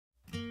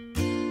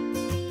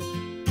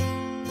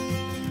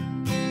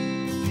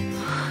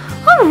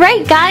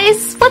Alright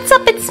guys, what's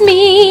up? It's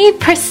me,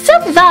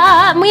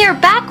 Priscilla, and we are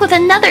back with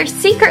another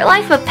Secret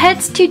Life of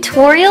Pets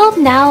tutorial.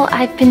 Now,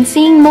 I've been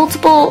seeing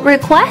multiple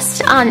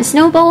requests on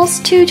Snowball's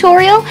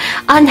tutorial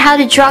on how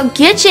to draw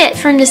Gidget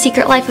from the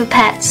Secret Life of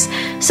Pets.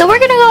 So we're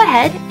gonna go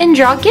ahead and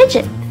draw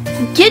Gidget.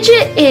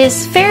 Gidget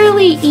is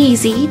fairly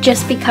easy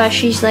just because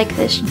she's like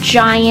this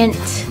giant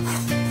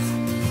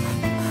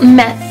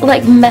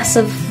mess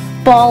of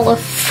ball of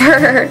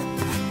fur.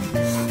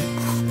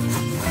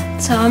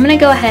 So I'm gonna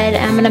go ahead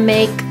and I'm gonna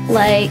make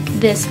like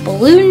this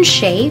balloon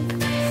shape,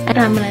 and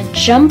I'm gonna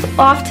jump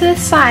off to the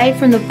side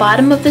from the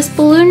bottom of this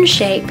balloon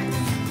shape.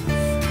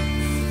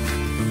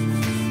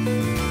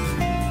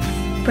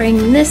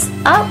 Bring this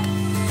up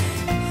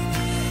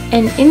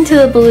and into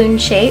the balloon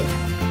shape.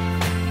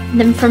 And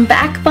then from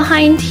back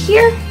behind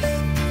here,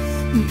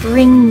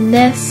 bring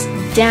this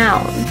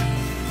down.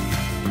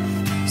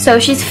 So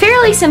she's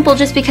fairly simple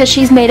just because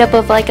she's made up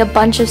of like a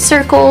bunch of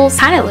circles.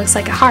 Kind of looks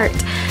like a heart.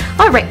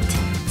 Alright.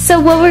 So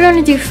what we're going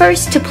to do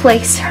first to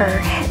place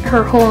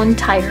her whole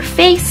entire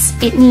face,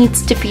 it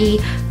needs to be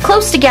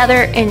close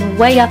together and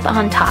way up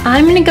on top.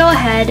 I'm going to go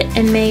ahead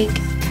and make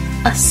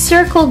a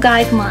circle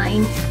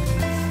guideline.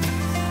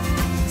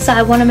 So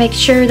I want to make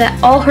sure that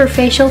all her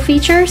facial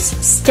features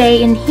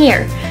stay in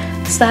here.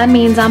 So that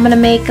means I'm going to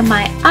make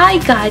my eye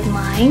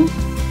guideline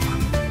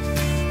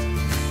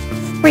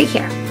right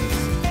here.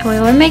 And we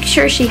want to make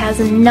sure she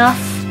has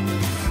enough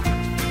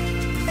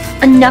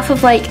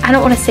of like, I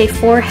don't want to say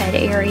forehead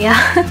area.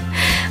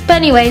 But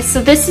anyway,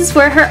 so this is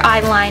where her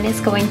eye line is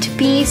going to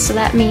be. So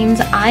that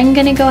means I'm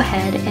going to go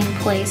ahead and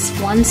place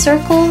one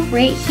circle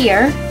right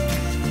here.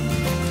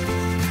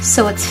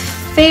 So it's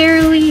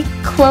fairly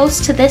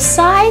close to this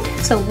side.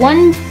 So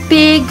one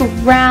big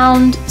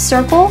round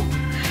circle.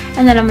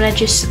 And then I'm going to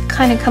just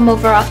kind of come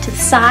over off to the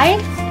side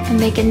and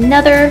make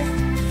another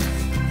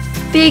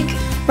big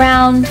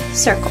round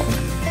circle.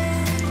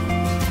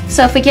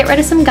 So if we get rid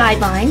of some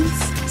guidelines,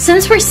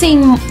 since we're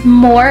seeing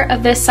more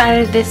of this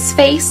side of this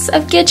face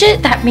of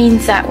Gidget, that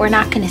means that we're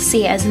not going to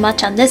see as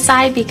much on this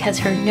side because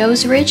her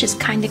nose ridge is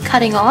kind of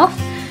cutting off.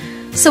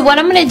 So what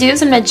I'm going to do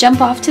is I'm going to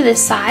jump off to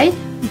this side,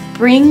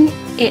 bring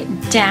it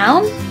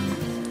down,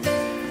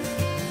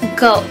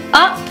 go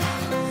up,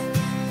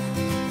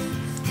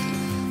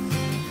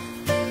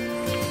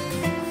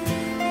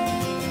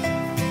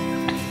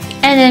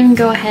 and then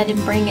go ahead and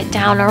bring it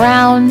down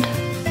around,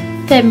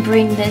 then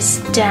bring this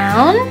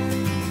down.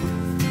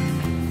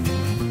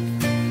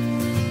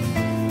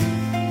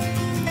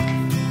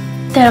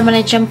 Then I'm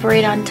going to jump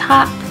right on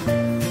top.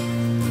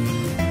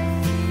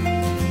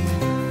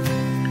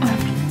 What I'm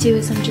going to do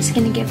is I'm just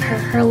going to give her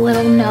her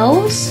little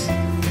nose.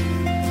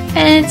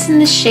 And it's in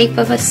the shape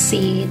of a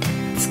seed.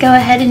 Let's go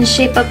ahead and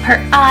shape up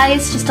her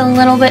eyes just a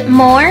little bit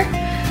more.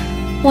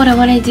 What I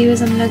want to do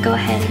is I'm going to go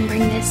ahead and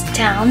bring this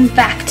down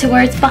back to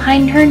where it's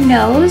behind her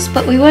nose.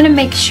 But we want to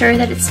make sure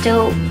that it's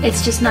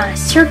just not a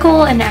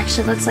circle and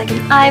actually looks like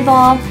an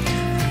eyeball. So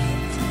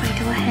if I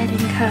go ahead and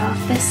cut off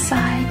this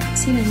side,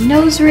 see the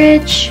nose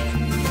ridge.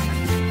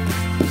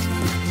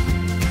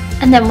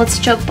 And then let's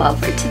jump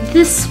over to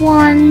this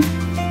one. A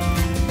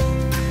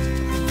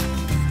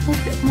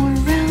little bit more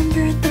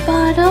rounder at the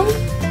bottom.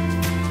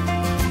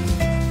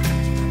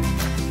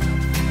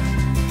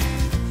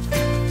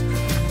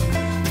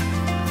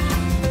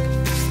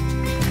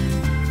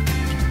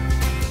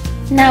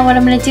 Now what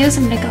I'm going to do is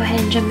I'm going to go ahead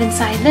and jump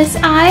inside this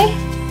eye.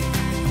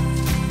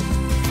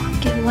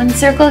 Give one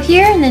circle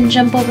here and then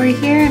jump over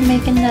here and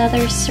make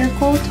another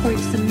circle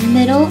towards the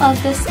middle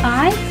of this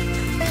eye.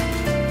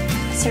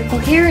 Circle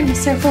here and a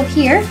circle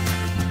here.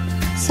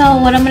 So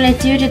what I'm going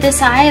to do to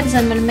this eye is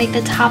I'm going to make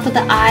the top of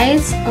the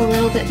eyes a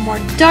little bit more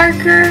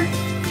darker.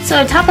 So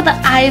the top of the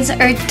eyes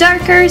are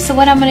darker, so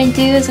what I'm going to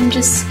do is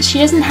she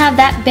doesn't have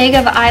that big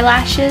of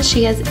eyelashes.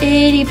 She has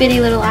itty bitty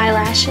little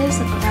eyelashes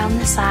around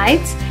the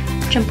sides.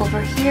 Jump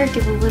over here,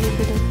 give a little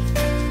bit of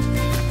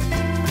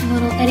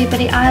little itty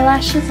bitty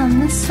eyelashes on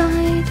this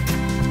side.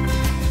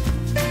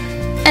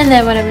 And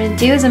then what I'm going to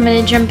do is I'm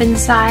going to jump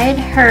inside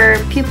her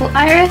pupil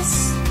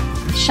iris.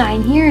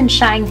 Shine here and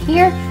shine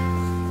here.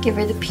 Give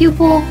her the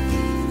pupil.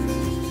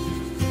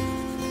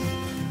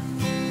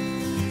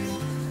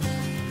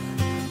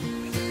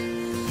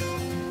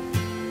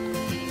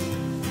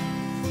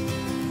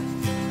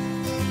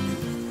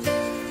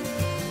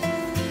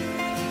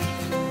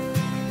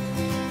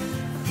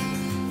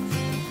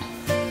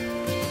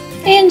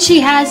 And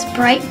she has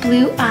bright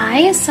blue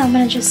eyes, so I'm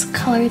going to just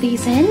color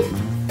these in.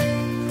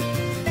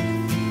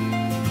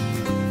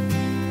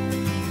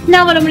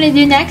 Now what I'm going to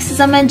do next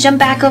is I'm going to jump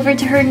back over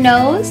to her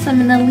nose.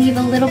 I'm going to leave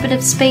a little bit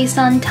of space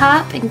on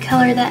top and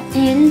color that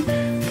in,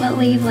 but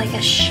leave like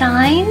a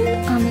shine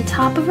on the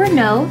top of her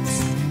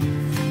nose.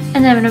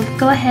 And then I'm going to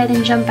go ahead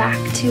and jump back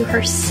to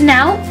her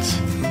snout.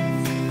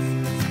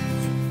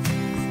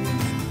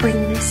 Bring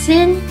this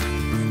in,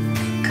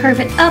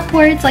 curve it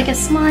upwards like a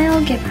smile,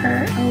 give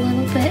her a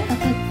little bit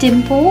of a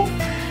dimple.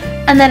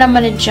 And then I'm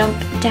going to jump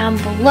down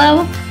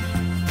below.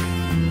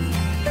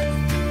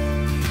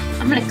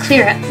 I'm going to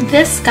clear up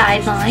this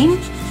guideline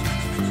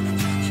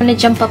gonna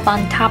jump up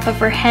on top of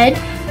her head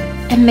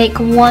and make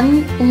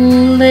one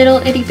little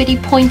itty bitty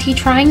pointy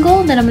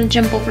triangle. Then I'm gonna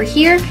jump over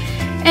here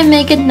and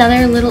make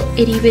another little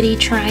itty bitty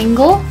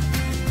triangle.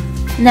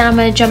 And then I'm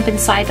gonna jump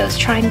inside those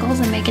triangles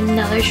and make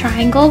another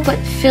triangle, but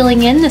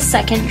filling in the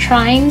second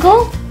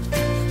triangle.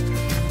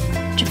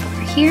 Jump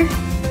over here,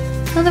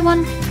 another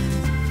one.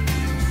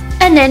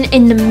 And then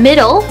in the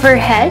middle of her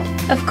head,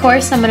 of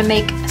course, I'm gonna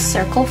make a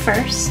circle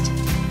first.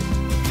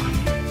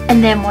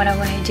 And then what I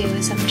wanna do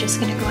is I'm just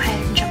gonna go ahead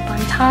and jump on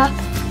top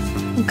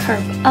and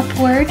curve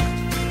upward,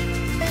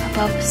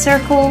 above the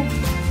circle,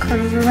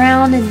 curve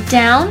around and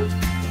down.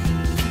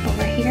 Jump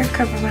over here,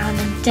 curve around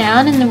and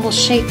down, and then we'll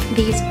shape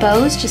these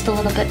bows just a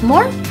little bit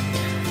more.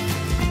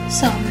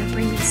 So I'm gonna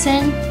bring this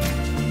in,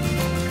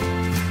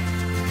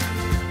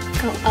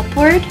 go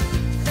upward,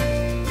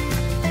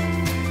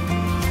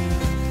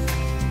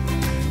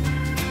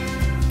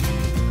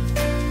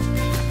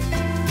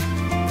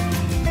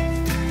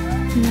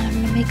 and then I'm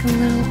going to make a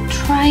little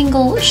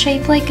triangle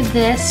shape like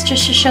this,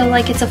 just to show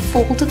like it's a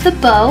fold of the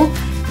bow.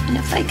 And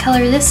if I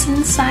color this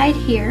inside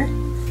here,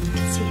 you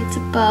can see it's a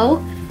bow.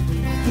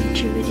 And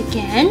do it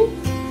again.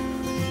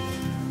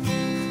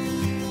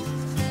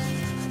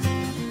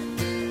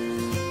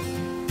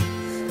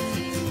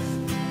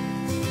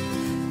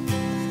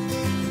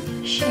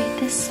 Shade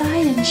this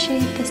side and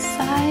shade this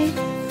side.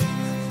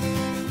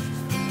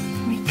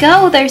 There we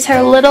go, there's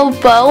her little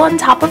bow on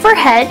top of her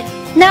head.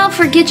 Now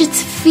for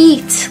Gidget's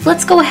feet,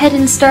 let's go ahead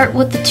and start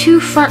with the two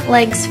front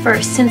legs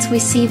first, since we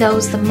see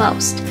those the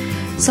most.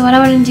 So what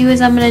I'm going to do is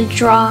I'm going to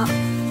draw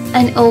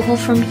an oval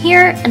from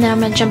here, and then I'm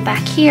going to jump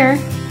back here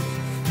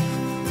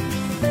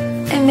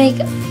and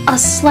make a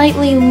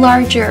slightly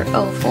larger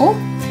oval.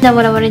 Now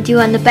what I want to do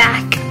on the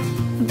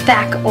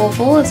back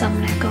oval is I'm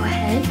going to go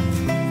ahead,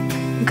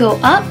 go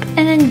up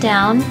and then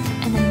down,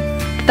 and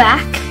then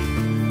back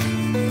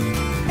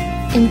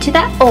into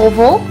that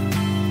oval.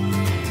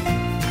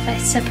 If I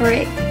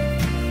separate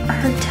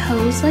her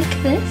toes like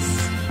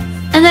this,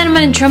 and then I'm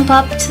going to jump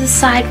up to the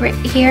side right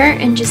here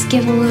and just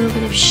give a little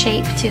bit of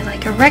shape to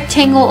like a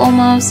rectangle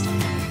almost.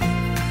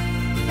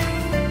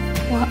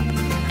 Up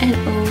and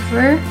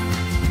over.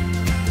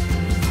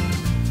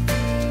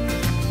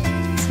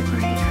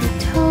 Separate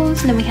her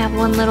toes, and then we have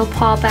one little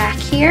paw back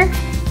here.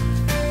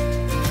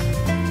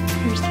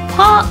 Here's the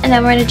paw, and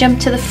then we're going to jump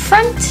to the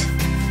front.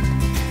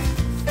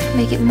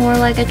 Make it more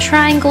like a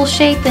triangle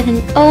shape than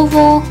an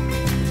oval.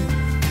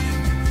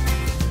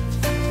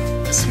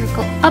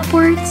 Circle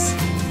upwards,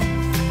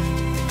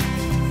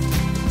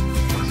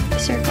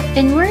 circle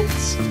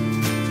inwards,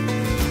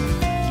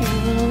 get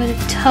a little bit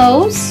of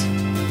toes,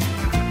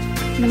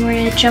 and then we're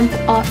going to jump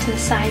off to the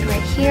side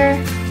right here.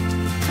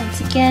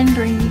 Once again,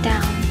 bring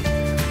down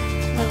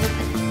a little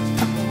bit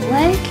of the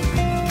leg,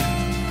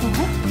 go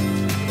up.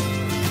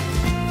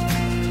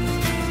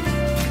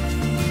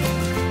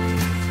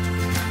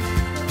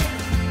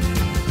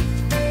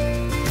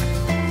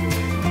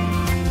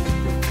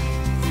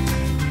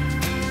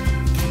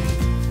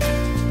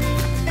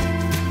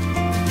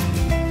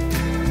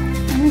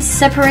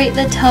 Separate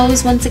the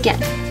toes once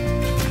again.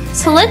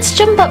 So let's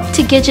jump up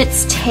to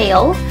Gidget's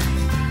tail.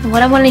 And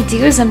what I want to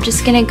do is I'm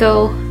just going to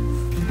go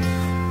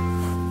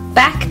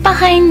back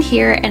behind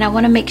here, and I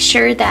want to make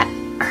sure that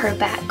her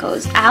back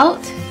goes out,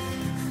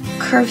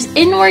 curves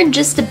inward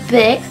just a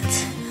bit,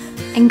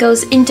 and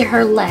goes into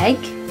her leg.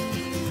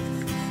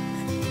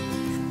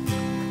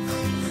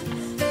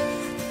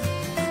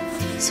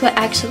 So it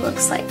actually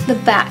looks like the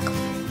back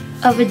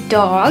of a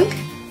dog.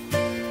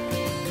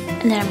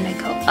 And then I'm going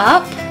to go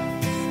up,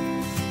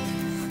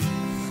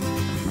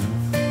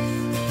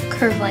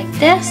 curve like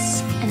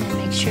this, and then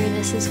make sure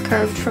this is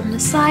curved from the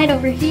side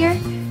over here,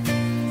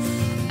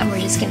 and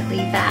we're just going to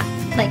leave that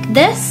like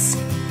this.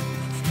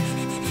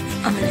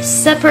 I'm going to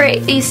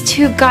separate these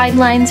two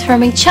guidelines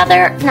from each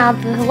other. Now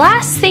the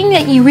last thing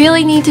that you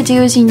really need to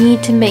do is you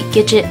need to make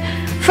Gidget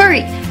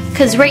furry,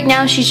 because right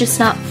now she's just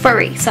not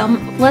furry. So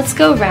let's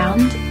go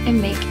around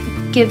and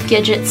give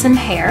Gidget some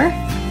hair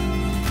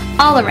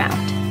all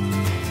around.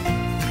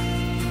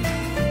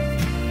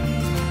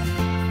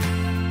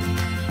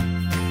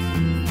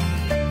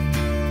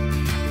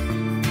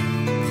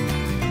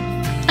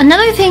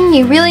 Another thing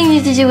you really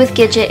need to do with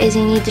Gidget is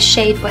you need to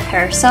shade with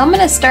her. So I'm going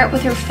to start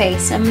with her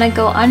face. I'm going to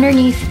go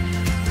underneath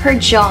her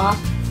jaw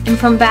and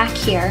from back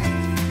here.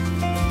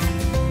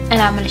 And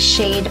I'm going to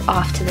shade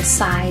off to the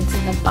sides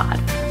and the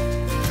bottom.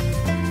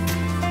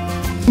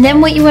 And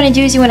then what you want to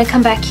do is you want to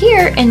come back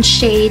here and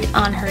shade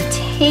on her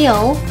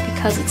tail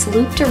because it's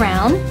looped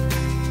around.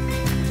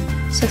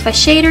 So if I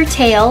shade her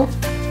tail,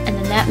 and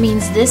then that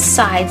means this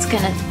side's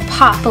going to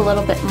pop a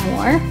little bit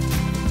more.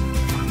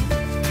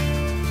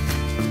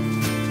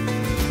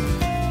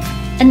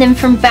 And then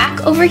from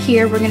back over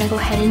here, we're going to go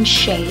ahead and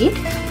shade.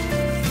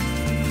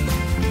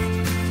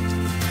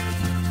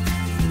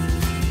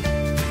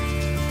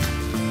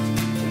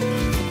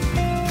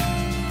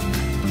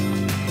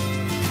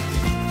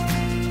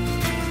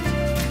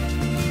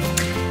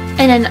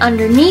 And then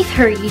underneath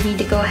her, you need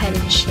to go ahead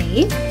and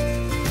shade.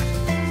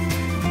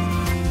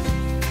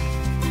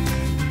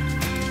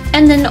 And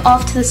And then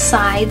off to the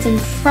sides and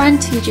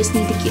front, you just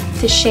need to get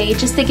the shade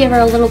just to give her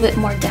a little bit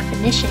more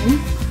definition.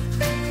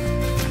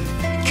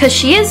 Because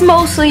she is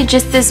mostly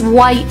just this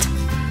white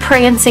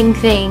prancing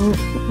thing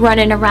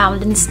running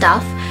around and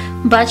stuff.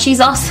 But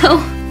she's also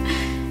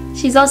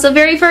a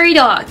very furry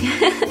dog.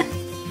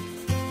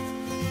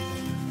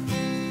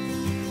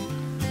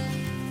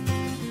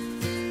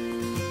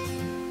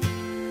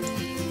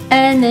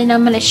 And then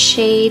I'm going to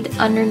shade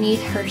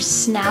underneath her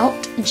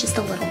snout just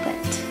a little bit.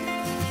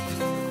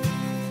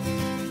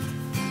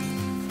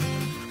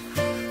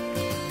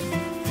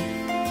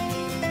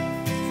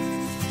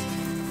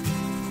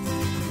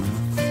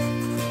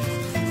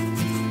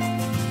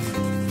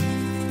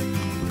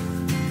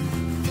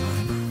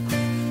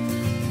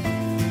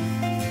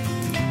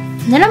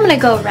 And then I'm going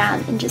to go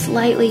around and just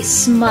lightly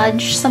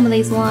smudge some of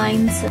these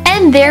lines.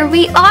 And there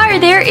we are!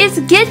 There is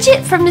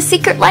Gidget from The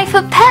Secret Life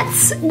of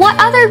Pets! What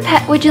other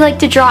pet would you like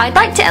to draw? I'd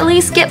like to at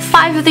least get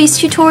 5 of these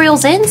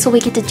tutorials in so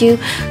we get to do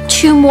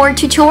 2 more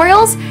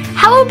tutorials.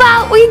 How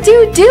about we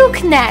do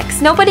Duke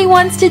next? Nobody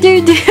wants to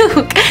do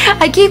Duke.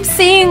 I keep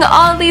seeing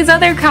all these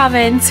other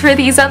comments for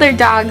these other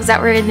dogs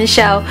that were in the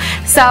show.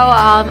 So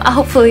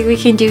hopefully we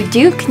can do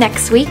Duke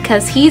next week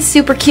because he's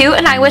super cute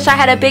and I wish I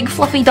had a big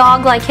fluffy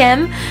dog like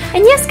him.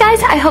 And yes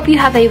guys, I hope you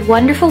have a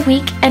wonderful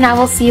week and I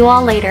will see you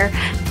all later.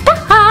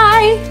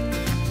 Bye!